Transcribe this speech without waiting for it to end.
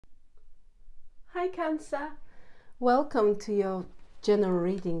Hi Cancer, welcome to your general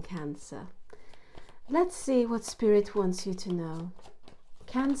reading, Cancer. Let's see what Spirit wants you to know.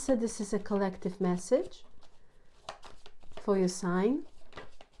 Cancer, this is a collective message for your sign.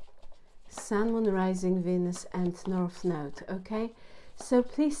 Sun, Moon, Rising, Venus and North Node, okay? So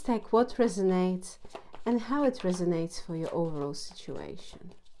please take what resonates and how it resonates for your overall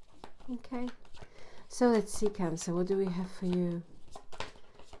situation, okay? So let's see, Cancer, what do we have for you?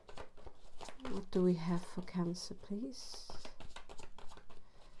 What do we have for Cancer, please?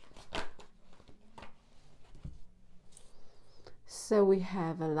 So we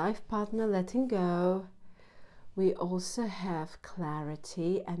have a life partner letting go. We also have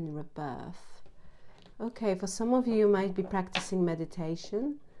clarity and rebirth. Okay, for some of you, you might be practicing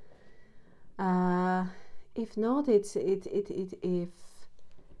meditation. If not, it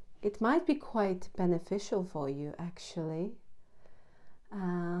might be quite beneficial for you, actually.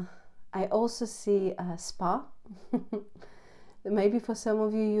 I also see a spa. Maybe for some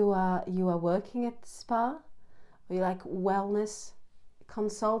of you, you are working at the spa, or you're like wellness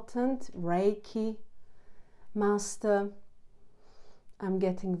consultant, Reiki master. I'm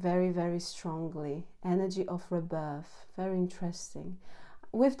getting very, very strongly energy of rebirth. Very interesting.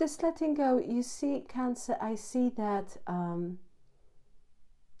 With this letting go, you see, Cancer, I see that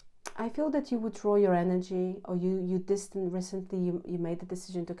I feel that you withdraw your energy, or recently you made the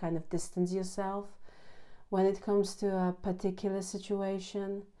decision to kind of distance yourself when it comes to a particular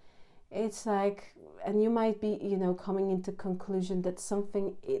situation. It's like, and you might be, you know, coming into conclusion that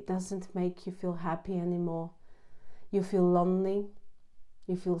something, it doesn't make you feel happy anymore. You feel lonely,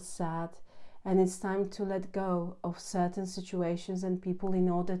 you feel sad, and it's time to let go of certain situations and people in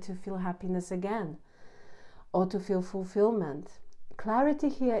order to feel happiness again, or to feel fulfillment. Clarity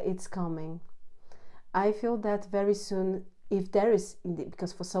here, it's coming. I feel that very soon, if there is,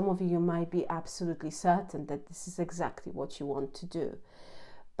 because for some of you, you might be absolutely certain that this is exactly what you want to do.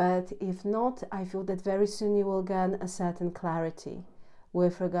 But if not, I feel that very soon you will gain a certain clarity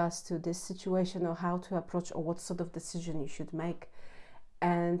with regards to this situation, or how to approach, or what sort of decision you should make,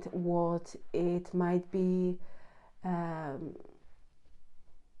 and what it might be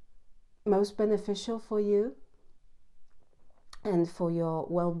most beneficial for you and for your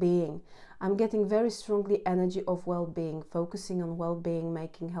well-being. I'm getting very strongly energy of well-being, focusing on well-being,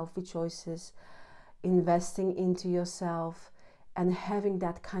 making healthy choices, investing into yourself, and having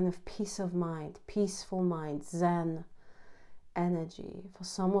that kind of peace of mind, peaceful mind, Zen energy. For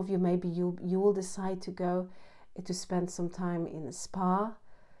some of you, maybe you will decide to go to spend some time in a spa,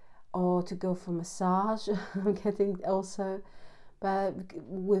 or to go for massage. I'm getting also. But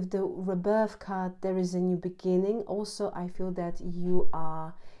with the rebirth card, there is a new beginning. Also, I feel that you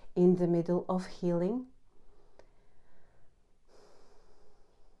are in the middle of healing.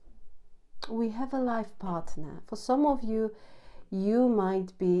 We have a life partner. For some of you, you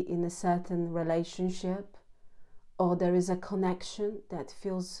might be in a certain relationship, or there is a connection that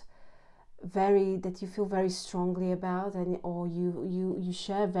feels that you feel very strongly about, and or you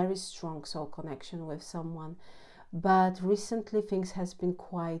share very strong soul connection with someone. But recently things has been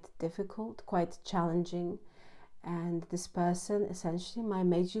quite difficult, quite challenging, and this person essentially might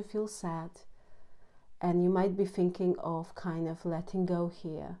make you feel sad, and you might be thinking of kind of letting go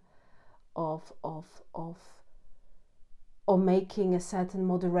here, or making a certain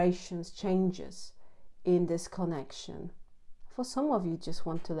moderations, changes in this connection. For some of you, just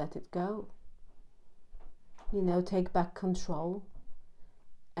want to let it go, you know, take back control.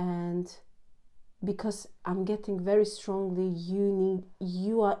 And because I'm getting very strongly,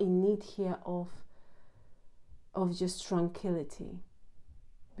 you are in need here of just tranquility,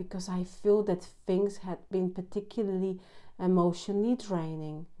 because I feel that things had been particularly emotionally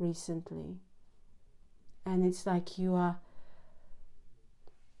draining recently, and it's like you are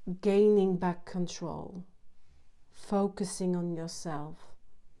gaining back control, focusing on yourself,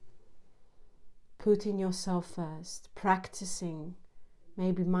 putting yourself first, practicing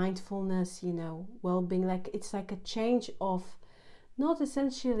maybe mindfulness, you know, well-being. Like, it's like a change of, not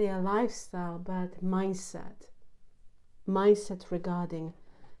essentially a lifestyle, but mindset regarding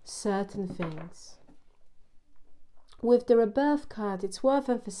certain things. With the rebirth card, it's worth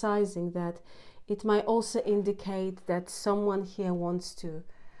emphasizing that it might also indicate that someone here wants to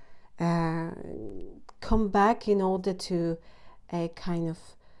come back in order to a kind of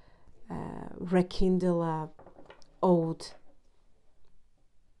rekindle old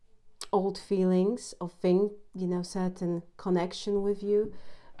feelings of you know, certain connection with you.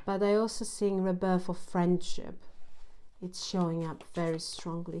 But I also seeing rebirth of friendship. It's showing up very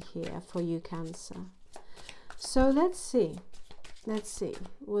strongly here for you, Cancer. So let's see. Let's see,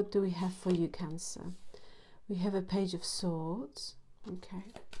 what do we have for you, Cancer? We have a Page of Swords. Okay.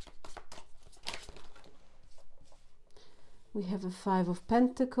 We have a Five of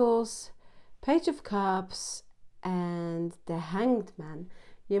Pentacles, Page of Cups, and the Hanged Man.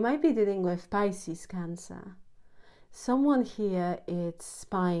 You might be dealing with Pisces, Cancer. Someone here is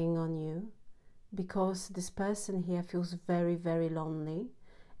spying on you because this person here feels very, very lonely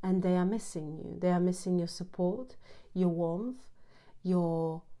and they are missing you. They are missing your support, your warmth,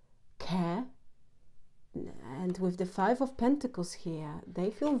 your care. And with the Five of Pentacles here,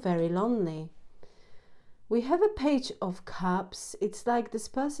 they feel very lonely. We have a Page of Cups. It's like this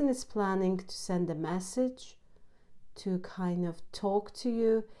person is planning to send a message, to kind of talk to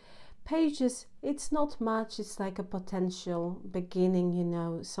you. Pages, it's not much, it's like a potential beginning, you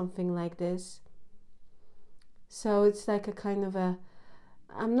know, something like this. So it's like a kind of a,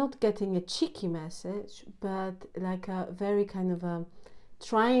 I'm not getting a cheeky message, but like a very kind of a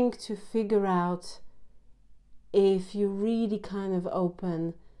trying to figure out if you're really kind of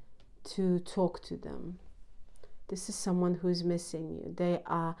open to talk to them. This is someone who's missing you. They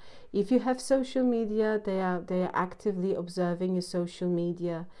are, if you have social media, they are actively observing your social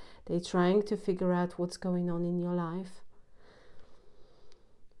media. They're trying to figure out what's going on in your life.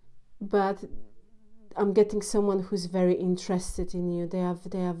 But I'm getting someone who's very interested in you. They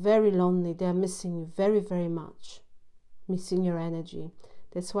are very lonely. They are missing you very, very much. Missing your energy.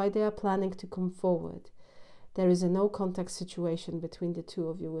 That's why they are planning to come forward. There is a no contact situation between the two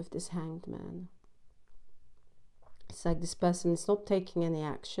of you with this Hanged Man. It's like this person is not taking any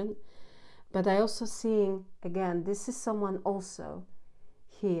action. But I also seeing, again, this is someone also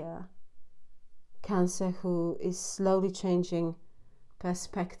here, Cancer, who is slowly changing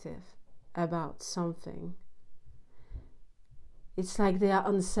perspective about something. It's like they are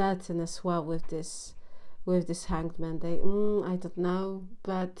uncertain as well with this Hanged Man. They, I don't know,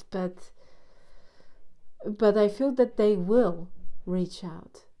 but I feel that they will reach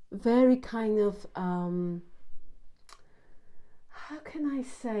out. Very kind of, how can I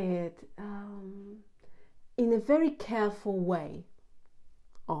say it? In a very careful way.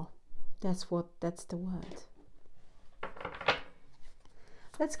 Oh, that's the word.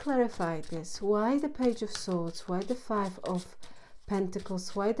 Let's clarify this. Why the Page of Swords? Why the Five of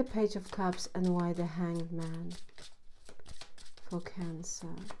Pentacles? Why the Page of Cups? And why the Hanged Man for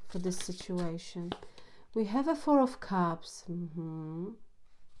Cancer, for this situation? We have a Four of Cups.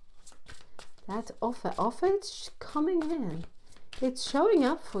 That offer is coming in. It's showing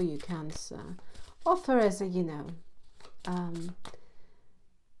up for you, Cancer. Offer as a, you know,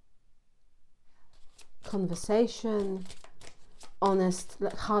 conversation, honest,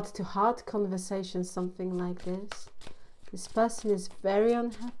 heart-to-heart conversation, something like this. This person is very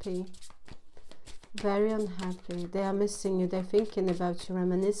unhappy. Very unhappy. They are missing you. They're thinking about you,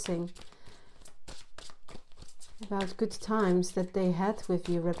 reminiscing about good times that they had with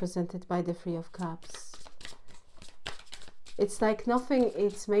you, represented by the Three of Cups. It's like nothing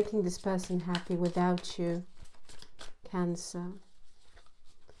is making this person happy without you, Cancer.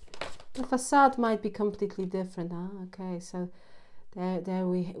 The facade might be completely different. Okay, so there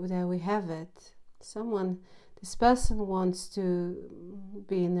we have it. This person wants to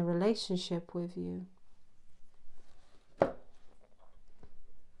be in a relationship with you.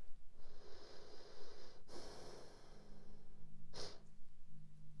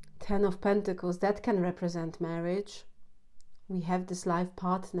 Ten of Pentacles, that can represent marriage. We have this life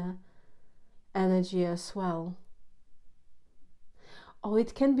partner energy as well. Or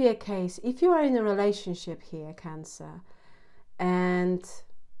it can be a case, if you are in a relationship here, Cancer, and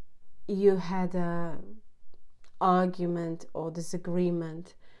you had a argument or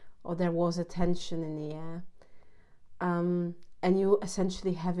disagreement, or there was a tension in the air, and you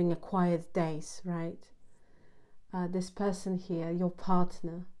essentially having a quiet days, right? This person here, your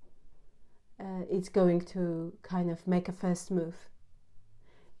partner, is going to kind of make a first move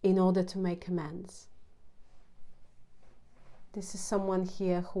in order to make amends. This is someone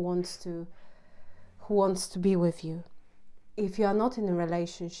here who wants to be with you. If you are not in a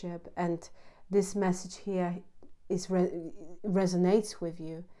relationship and this message here resonates with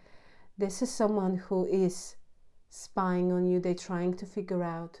you, this is someone who is spying on you. They're trying to figure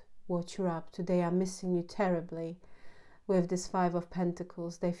out what you're up to. They are missing you terribly. With this Five of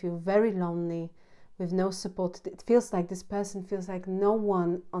Pentacles, they feel very lonely with no support. It feels like this person feels like no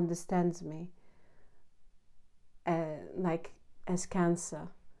one understands me, like as Cancer.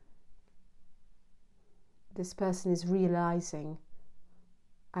 This person is realizing,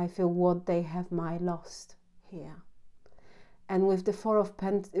 I feel what they have lost here. And with the Four of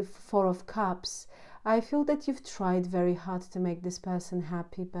Cups, I feel that you've tried very hard to make this person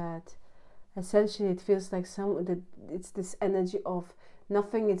happy, but essentially it feels like it's this energy of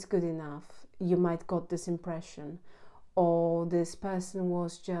nothing is good enough. You might got this impression, or this person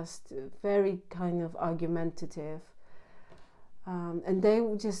was just very kind of argumentative, and they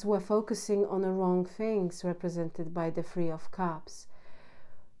just were focusing on the wrong things, represented by the Three of Cups.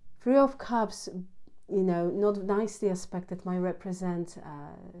 Three of Cups, you know, not nicely aspected, might represent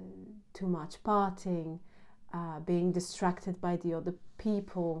too much partying, being distracted by the other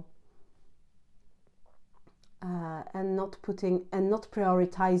people, and not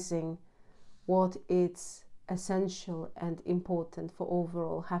prioritizing what is essential and important for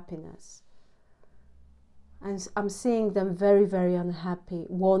overall happiness. And I'm seeing them very, very unhappy,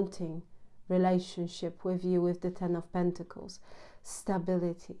 wanting relationship with you with the Ten of Pentacles,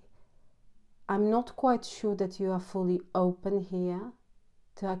 stability. I'm not quite sure that you are fully open here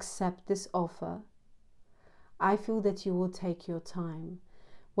to accept this offer. I feel that you will take your time.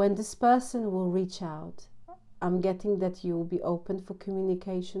 When this person will reach out, I'm getting that you will be open for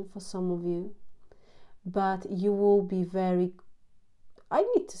communication for some of you, but you will be very, I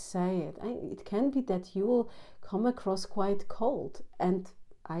need to say it, it can be that you will come across quite cold, and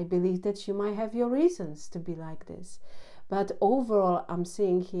I believe that you might have your reasons to be like this. But overall, I'm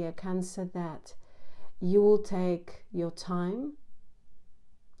seeing here, Cancer, that you will take your time,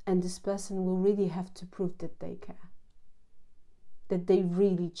 and this person will really have to prove that they care, that they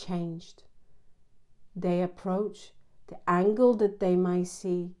really changed. They approach, the angle that they might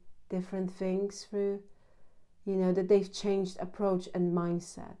see different things through, you know, that they've changed approach and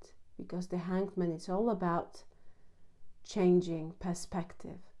mindset, because the Hangman is all about changing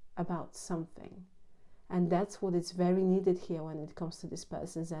perspective about something. And that's what is very needed here when it comes to this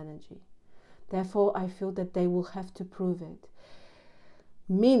person's energy. Therefore, I feel that they will have to prove it.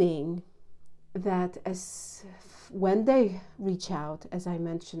 Meaning that when they reach out, as I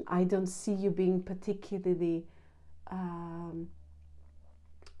mentioned, I don't see you being particularly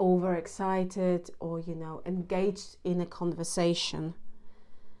overexcited or, you know, engaged in a conversation.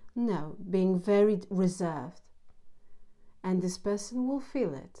 No, being very reserved. And this person will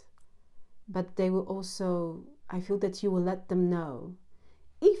feel it. But they will also, I feel that you will let them know,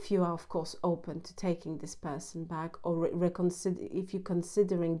 if you are of course open to taking this person back, or if you're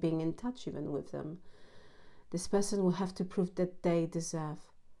considering being in touch even with them, this person will have to prove that they deserve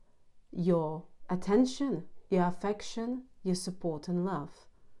your attention, your affection, your support and love.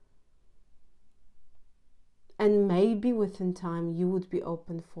 And maybe within time you would be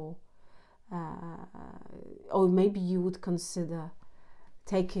open for, or maybe you would consider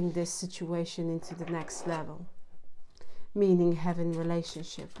taking this situation into the next level, meaning having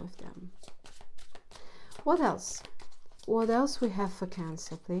relationship with them. What else? What else we have for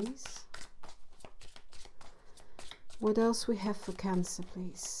Cancer, please? What else we have for Cancer,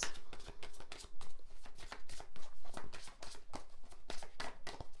 please?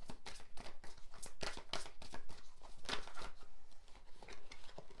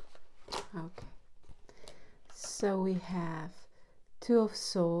 Okay. So we have Two of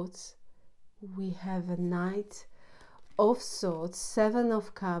Swords, we have a Knight of Swords, Seven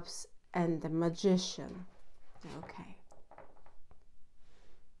of Cups, and the Magician. Okay.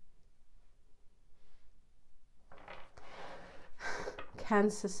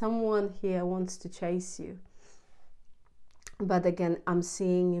 Cancer, someone here wants to chase you. But again, I'm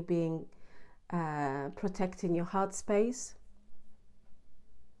seeing you being, protecting your heart space,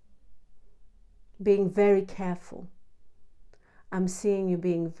 being very careful. I'm seeing you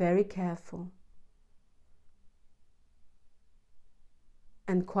being very careful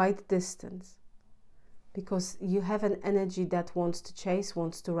and quite distant, because you have an energy that wants to chase,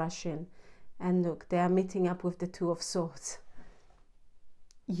 wants to rush in. And look, they are meeting up with the Two of Swords.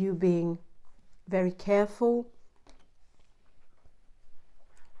 You being very careful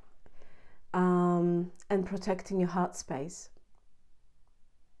and protecting your heart space.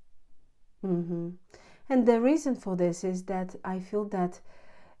 And the reason for this is that I feel that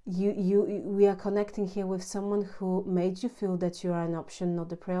we are connecting here with someone who made you feel that you are an option, not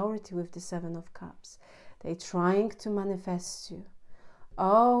the priority, with the Seven of Cups. They're trying to manifest you.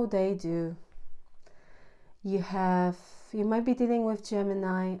 Oh, they do. You might be dealing with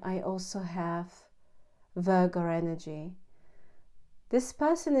Gemini. I also have Virgo energy. This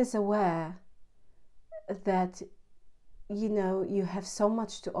person is aware that, you know, you have so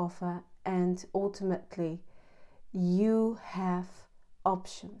much to offer, and ultimately you have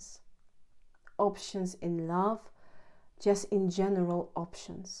options in love, just in general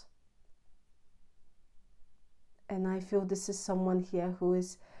options. And I feel this is someone here who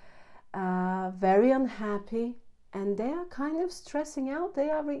is very unhappy, and they are kind of stressing out. They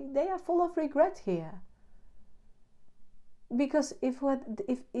are full of regret here. Because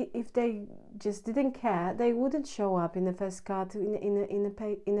if they just didn't care, they wouldn't show up in the first card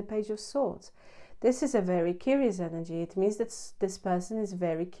in a Page of Swords. This is a very curious energy. It means that this person is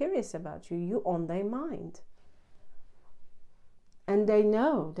very curious about you. You're on their mind. And they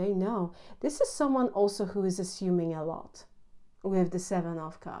know. This is someone also who is assuming a lot with the Seven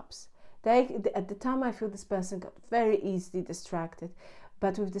of Cups. At the time, I feel this person got very easily distracted.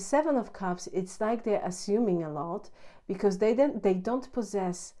 But with the Seven of Cups, it's like they're assuming a lot, because they don't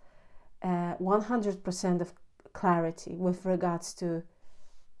possess 100% of clarity with regards to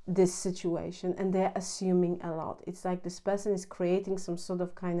this situation, and they're assuming a lot. It's like this person is creating some sort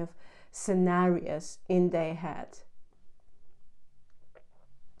of kind of scenarios in their head.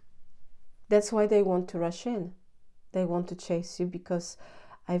 That's why they want to rush in. They want to chase you, because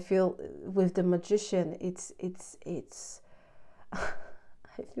I feel with the Magician, it's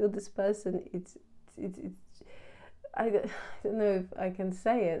I feel this person, I don't know if I can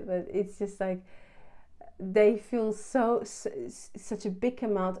say it, but it's just like they feel such a big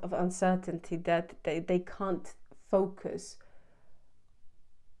amount of uncertainty that they can't focus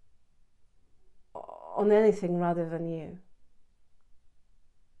on anything rather than you.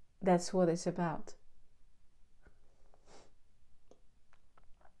 That's what it's about.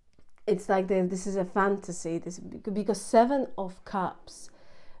 It's like this is a fantasy, because Seven of Cups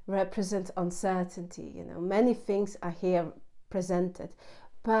represents uncertainty. You know, many things are here presented,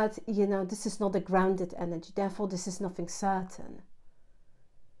 but you know, this is not a grounded energy. Therefore, this is nothing certain.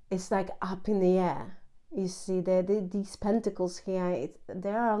 It's like up in the air. You see, these pentacles here,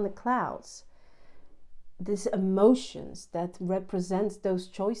 they are on the clouds. These emotions that represent those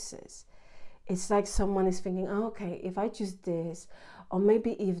choices. It's like someone is thinking, oh, okay, if I choose this, or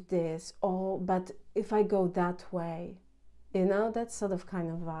maybe if this, but if I go that way, you know, that sort of kind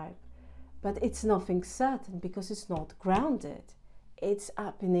of vibe. But it's nothing certain, because it's not grounded. It's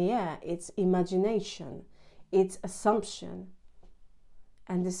up in the air. It's imagination. It's assumption.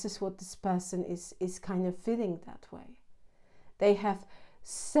 And this is what this person is kind of feeling that way. They have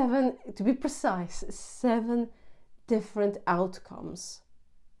 7, to be precise, 7 different outcomes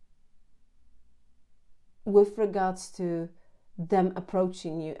with regards to them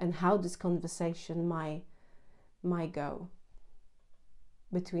approaching you and how this conversation might go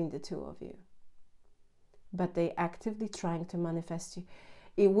between the two of you. But they actively trying to manifest you.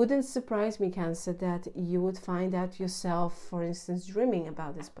 It wouldn't surprise me, Cancer, that you would find out yourself, for instance, dreaming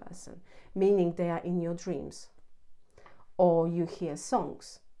about this person, meaning they are in your dreams. Or you hear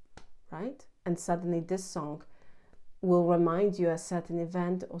songs, right? And suddenly this song will remind you a certain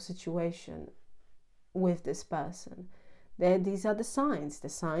event or situation with this person. These are the signs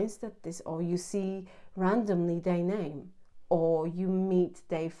that this, or you see randomly their name, or you meet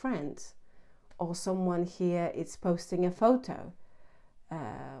their friends, or someone here is posting a photo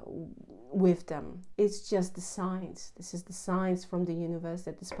with them. It's just the signs. This is the signs from the universe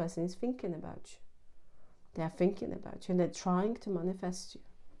that this person is thinking about you. They are thinking about you, and they're trying to manifest you.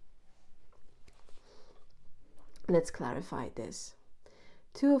 Let's clarify this.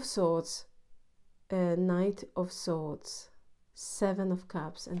 2 of Swords, Knight of Swords, 7 of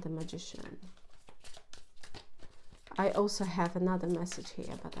Cups, and the Magician. I also have another message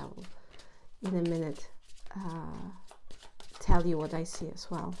here, but I will in a minute tell you what I see as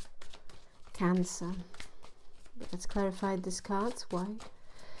well. Cancer. Let's clarify these cards. Why?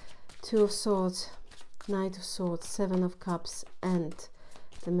 2 of Swords, Knight of Swords, 7 of Cups, and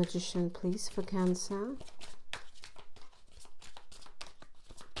the Magician, please, for Cancer.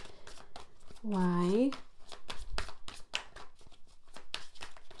 Why?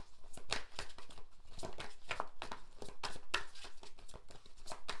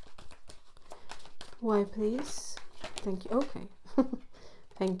 Why, please? Thank you. Okay.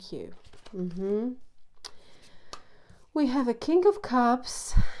 Thank you. We have a King of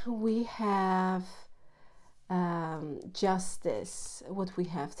Cups. We have Justice. What we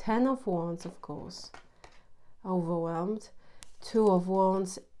have? 10 of Wands, of course. Overwhelmed. 2 of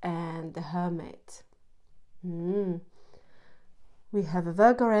Wands and the Hermit. We have a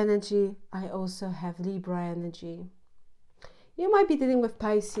Virgo energy. I also have Libra energy. You might be dealing with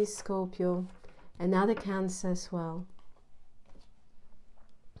Pisces, Scorpio, another Cancer as well.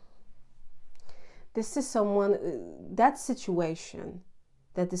 This is someone, that situation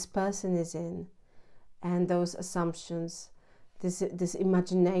that this person is in, and those assumptions, this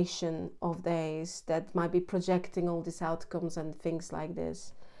imagination of theirs that might be projecting all these outcomes and things like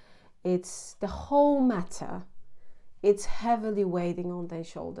this. It's the whole matter It's heavily weighing on their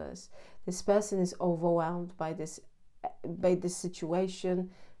shoulders. This person is overwhelmed by this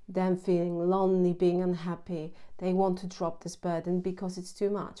situation, them feeling lonely, being unhappy. They want to drop this burden because it's too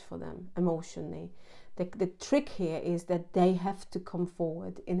much for them emotionally. The trick here is that they have to come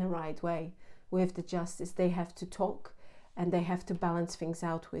forward in the right way with the justice. They have to talk and they have to balance things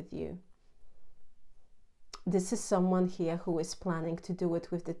out with you. This is someone here who is planning to do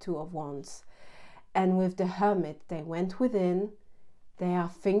it with the Two of Wands. And with the Hermit, they went within. They are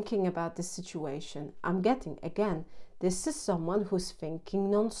thinking about the situation. I'm getting, again, this is someone who's thinking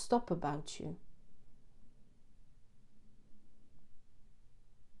non-stop about you.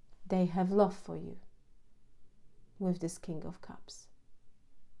 They have love for you with this King of Cups.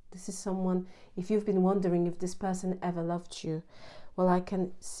 This is someone, if you've been wondering if this person ever loved you, well, I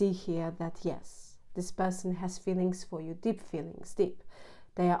can see here that yes, this person has feelings for you, deep feelings, deep.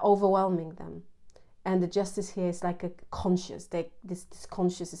 They are overwhelming them. And the justice here is like a conscious. This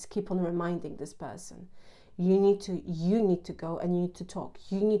consciousness keep on reminding this person. You need to go and you need to talk.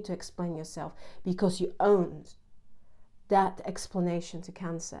 You need to explain yourself because you owned that explanation to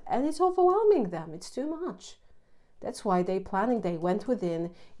Cancer. And it's overwhelming them. It's too much. That's why they're planning. They went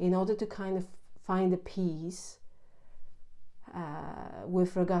within in order to kind of find a peace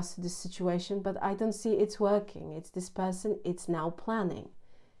with regards to this situation. But I don't see it's working. It's this person. It's now planning.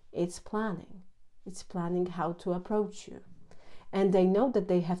 It's planning. It's planning how to approach you. And they know that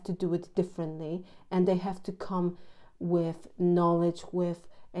they have to do it differently. And they have to come with knowledge, with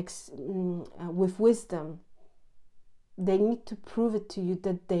wisdom. They need to prove it to you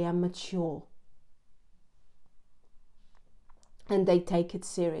that they are mature. And they take it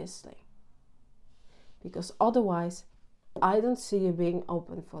seriously. Because otherwise, I don't see you being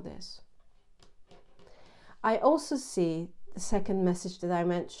open for this. I also see the second message that I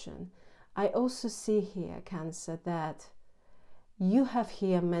mentioned. I also see here, Cancer, that you have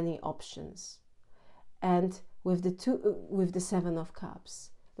here many options. And with the Seven of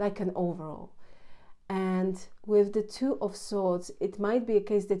Cups, like an overall. And with the Two of Swords, it might be a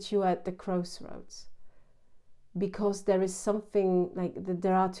case that you are at the crossroads. Because there is something like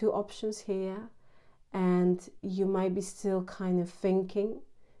there are two options here, and you might be still kind of thinking,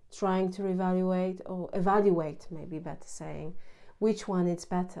 trying to evaluate, maybe better saying, which one is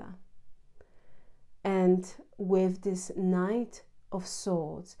better. And with this Knight of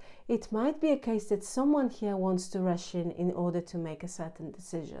Swords, it might be a case that someone here wants to rush in order to make a certain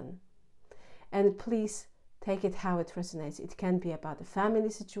decision. And please take it how it resonates. It can be about a family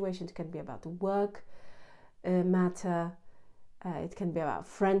situation, it can be about the work matter, it can be about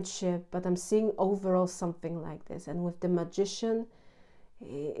friendship, but I'm seeing overall something like this. And with the Magician,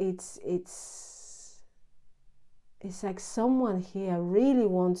 it's like someone here really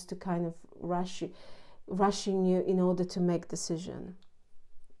wants to kind of rushing you in order to make decision.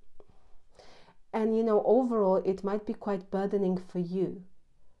 And you know, overall it might be quite burdening for you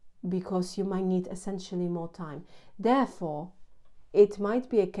because you might need essentially more time. Therefore, it might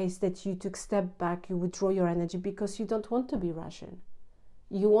be a case that you took a step back, you withdraw your energy because you don't want to be rushing.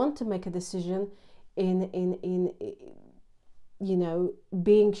 You want to make a decision in you know,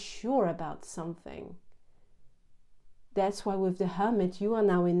 being sure about something. That's why with the Hermit, you are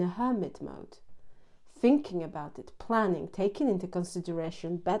now in the Hermit mode. Thinking about it, planning, taking into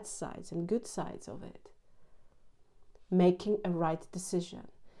consideration bad sides and good sides of it. Making a right decision.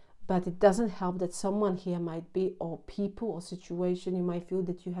 But it doesn't help that someone here might be, or people or situation, you might feel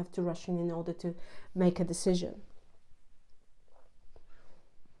that you have to rush in order to make a decision.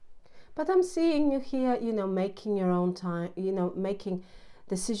 But I'm seeing you here, you know, making your own time, you know, making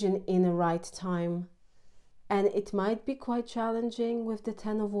decision in the right time. And it might be quite challenging with the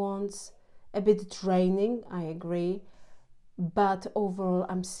Ten of Wands, a bit draining, I agree. But overall,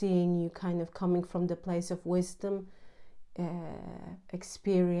 I'm seeing you kind of coming from the place of wisdom,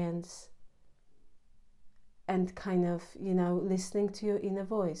 experience, and kind of, you know, listening to your inner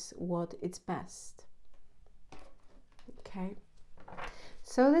voice, what is best. Okay,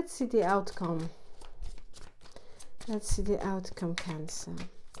 so let's see the outcome. Let's see the outcome, Cancer.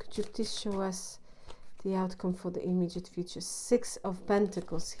 Could you please show us the outcome for the immediate future? Six of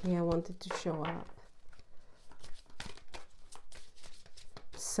Pentacles here I wanted to show up.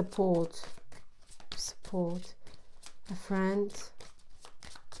 Support, a friend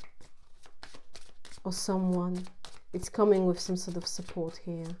or someone. It's coming with some sort of support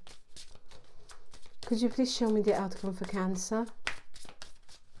here. Could you please show me the outcome for Cancer?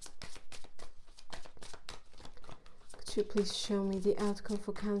 Could you please show me the outcome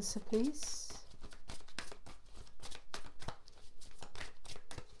for Cancer, please?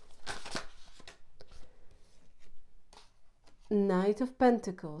 Knight of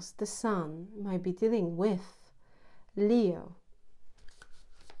Pentacles, the Sun, might be dealing with Leo.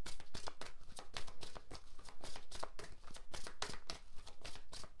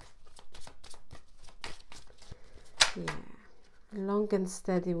 Yeah, long and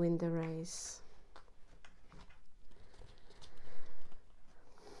steady win the race.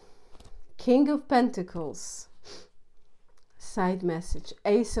 King of Pentacles, side message,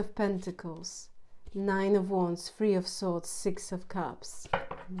 Ace of Pentacles, Nine of Wands, Three of Swords, Six of Cups.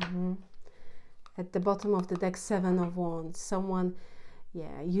 At the bottom of the deck, Seven of Wands. Someone,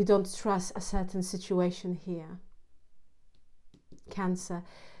 yeah, you don't trust a certain situation here. Cancer.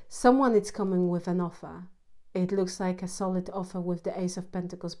 Someone is coming with an offer. It looks like a solid offer with the Ace of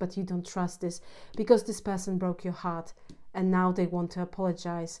Pentacles, but you don't trust this because this person broke your heart and now they want to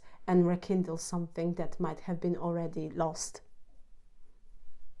apologize and rekindle something that might have been already lost.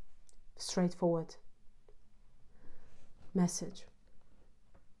 Straightforward message.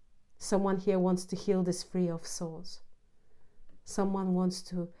 Someone here wants to heal this Three of Swords. Someone wants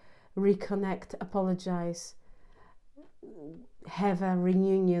to reconnect, apologize, have a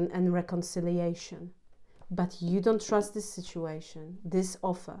reunion and reconciliation. But you don't trust this situation, this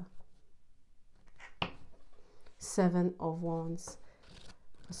offer. Seven of Wands.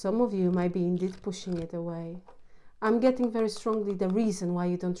 Some of you might be indeed pushing it away. I'm getting very strongly the reason why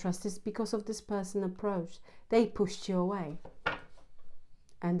you don't trust is because of this person approach. They pushed you away.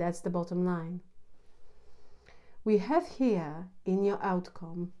 And that's the bottom line. We have here in your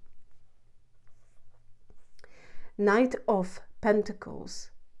outcome Knight of Pentacles.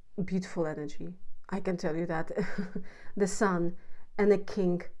 Beautiful energy. I can tell you that. The Sun and a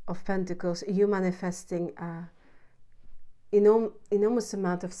King of Pentacles. You manifesting enormous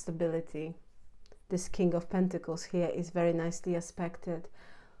amount of stability. This King of Pentacles here is very nicely aspected.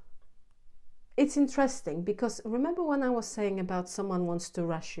 It's interesting because remember when I was saying about someone wants to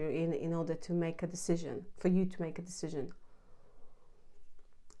rush you in order to make a decision, for you to make a decision.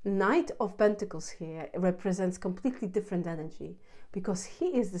 Knight of Pentacles here represents completely different energy because he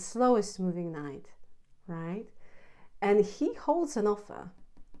is the slowest moving knight, right? And he holds an offer,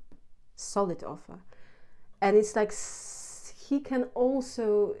 solid offer. And it's like he can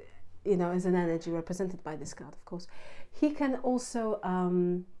also, you know, as an energy represented by this card, of course, he can also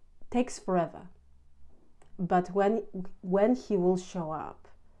takes forever. But when he will show up,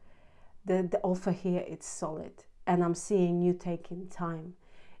 the offer here is solid. And I'm seeing you taking time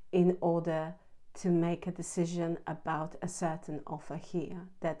in order to make a decision about a certain offer here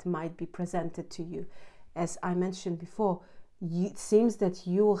that might be presented to you. As I mentioned before, it seems that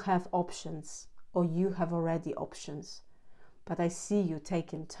you will have options or you have already options. But I see you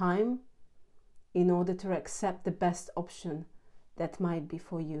taking time in order to accept the best option that might be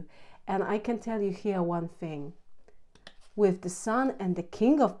for you. And I can tell you here one thing. With the Sun and the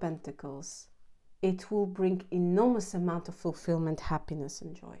King of Pentacles, it will bring enormous amount of fulfillment, happiness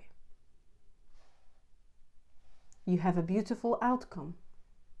and joy. You have a beautiful outcome.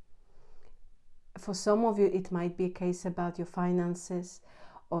 For some of you, it might be a case about your finances,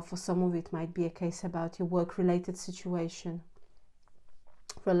 or for some of you, it might be a case about your work-related situation.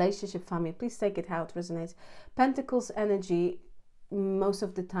 Relationship, family, please take it how it resonates. Pentacles energy most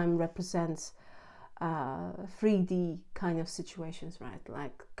of the time represents 3D kind of situations, right?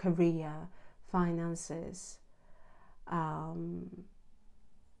 Like career, finances, a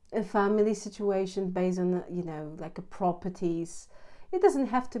family situation based on, you know, like a properties. It doesn't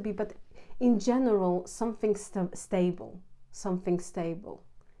have to be, but in general, something stable, something stable.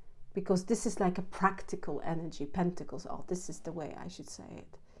 Because this is like a practical energy, Pentacles. Oh, this is the way I should say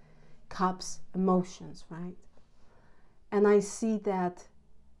it. Cups, emotions, right? And I see that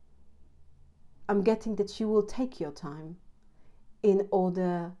I'm getting that you will take your time in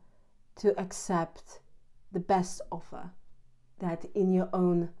order to accept the best offer that in your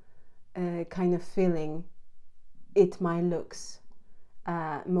own kind of feeling it might looks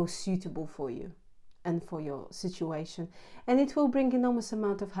most suitable for you and for your situation, and it will bring enormous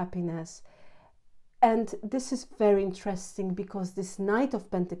amount of happiness. And this is very interesting because this Knight of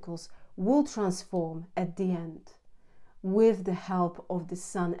Pentacles will transform at the end with the help of the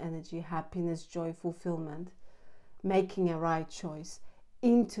Sun energy, happiness, joy, fulfillment, making a right choice,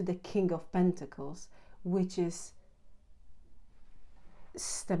 into the King of Pentacles, which is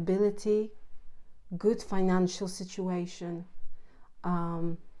stability, good financial situation,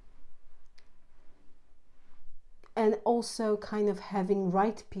 and also kind of having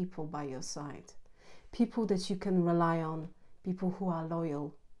right people by your side, people that you can rely on, people who are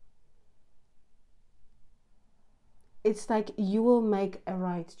loyal. it's like you will make a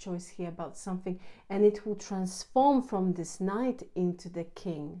right choice here about something, and it will transform from this Knight into the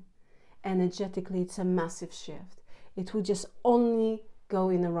King. Energetically, it's a massive shift. It will just only go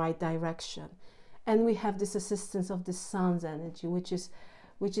in the right direction. And we have this assistance of the Sun's energy, which is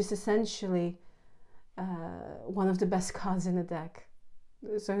essentially one of the best cards in the deck.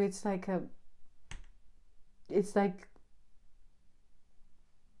 So it's like a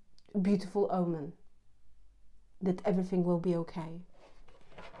beautiful omen that everything will be okay.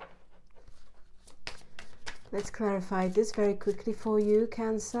 Let's clarify this very quickly for you,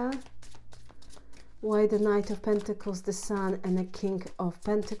 Cancer. Why the Knight of Pentacles, the Sun, and the King of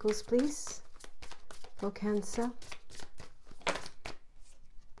Pentacles, please, for Cancer?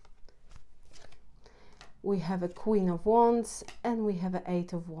 We have a Queen of Wands and we have an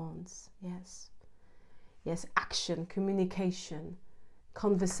Eight of Wands. Yes. Yes, action, communication,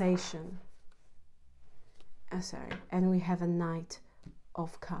 conversation. Sorry. And we have a Knight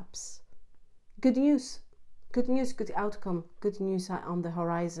of Cups. Good news. Good news, good outcome. Good news are on the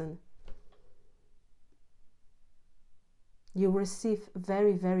horizon. You receive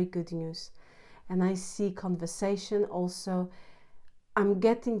very, very good news. And I see conversation also. I'm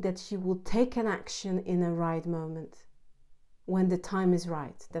getting that you will take an action in a right moment. When the time is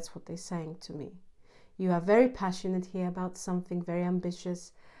right. That's what they're saying to me. You are very passionate here about something, very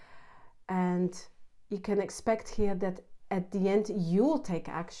ambitious. And you can expect here that at the end you will take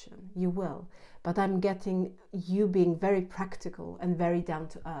action. You will. But I'm getting you being very practical and very down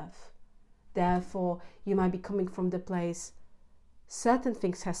to earth. Therefore, you might be coming from the place, certain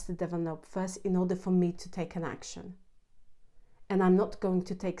things has to develop first in order for me to take an action. And I'm not going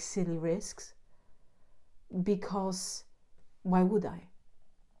to take silly risks, because why would I?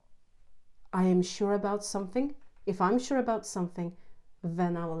 I am sure about something. If I'm sure about something,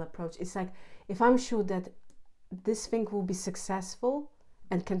 then I will approach. It's like, if I'm sure that this thing will be successful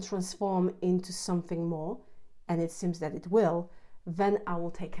and can transform into something more, and it seems that it will, then I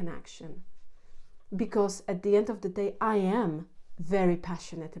will take an action. Because at the end of the day, I am very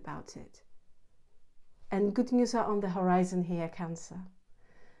passionate about it. And good news are on the horizon here, Cancer.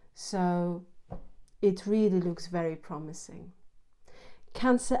 So it really looks very promising.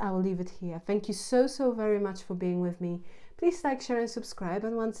 Cancer, I will leave it here. Thank you so, so very much for being with me. Please like, share and subscribe.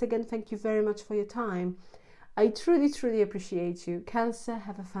 And once again, thank you very much for your time. I truly, truly appreciate you. Cancer,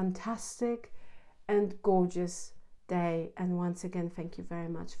 have a fantastic and gorgeous day. And once again, thank you very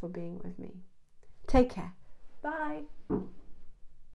much for being with me. Take care. Bye.